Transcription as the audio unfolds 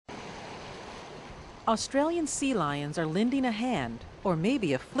Australian sea lions are lending a hand, or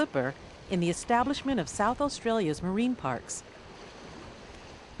maybe a flipper, in the establishment of South Australia's marine parks.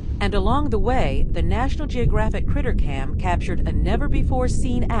 And along the way, the National Geographic Critter Cam captured a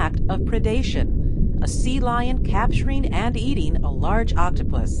never-before-seen act of predation, a sea lion capturing and eating a large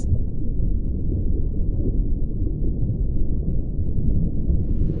octopus.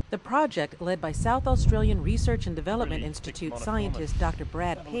 The project, led by South Australian Research and Development Institute scientist Dr.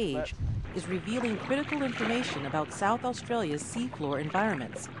 Brad Page, is revealing critical information about South Australia's seafloor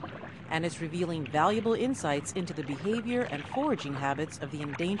environments, and is revealing valuable insights into the behavior and foraging habits of the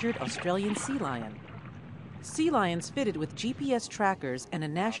endangered Australian sea lion. Sea lions fitted with GPS trackers and a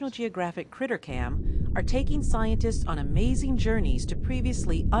National Geographic Critter Cam are taking scientists on amazing journeys to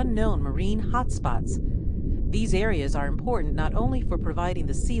previously unknown marine hotspots. These areas are important not only for providing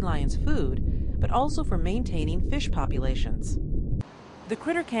the sea lions food, but also for maintaining fish populations. The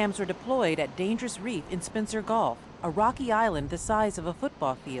critter cams were deployed at Dangerous Reef in Spencer Gulf, a rocky island the size of a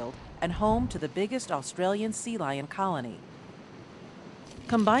football field and home to the biggest Australian sea lion colony.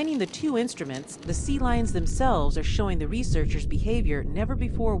 Combining the two instruments, the sea lions themselves are showing the researchers behavior never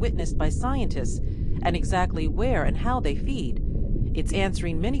before witnessed by scientists and exactly where and how they feed. It's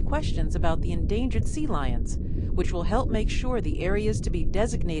answering many questions about the endangered sea lions, which will help make sure the areas to be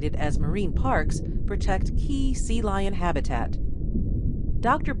designated as marine parks protect key sea lion habitat.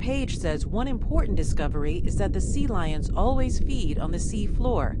 Dr. Page says one important discovery is that the sea lions always feed on the sea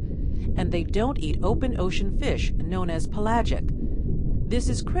floor, and they don't eat open ocean fish known as pelagic. This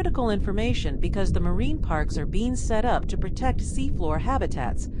is critical information because the marine parks are being set up to protect seafloor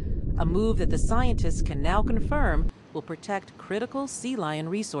habitats, a move that the scientists can now confirm will protect critical sea lion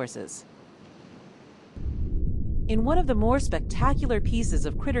resources. In one of the more spectacular pieces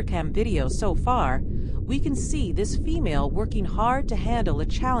of CritterCam video so far, we can see this female working hard to handle a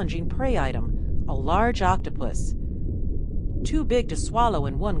challenging prey item, a large octopus. Too big to swallow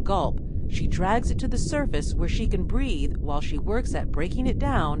in one gulp, she drags it to the surface where she can breathe while she works at breaking it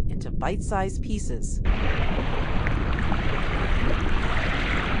down into bite-sized pieces.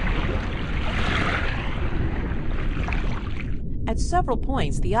 At several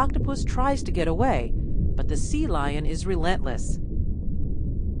points, the octopus tries to get away, but the sea lion is relentless.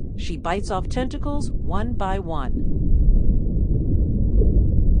 She bites off tentacles one by one.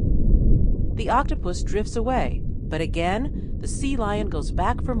 The octopus drifts away, but again, the sea lion goes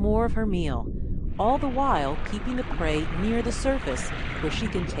back for more of her meal, all the while keeping the prey near the surface where she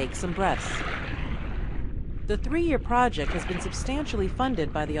can take some breaths. The 3-year project has been substantially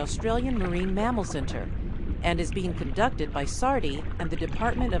funded by the Australian Marine Mammal Centre and is being conducted by SARDI and the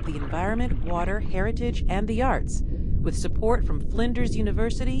Department of the Environment, Water, Heritage and the Arts, with support from Flinders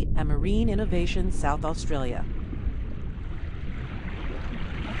University and Marine Innovation South Australia.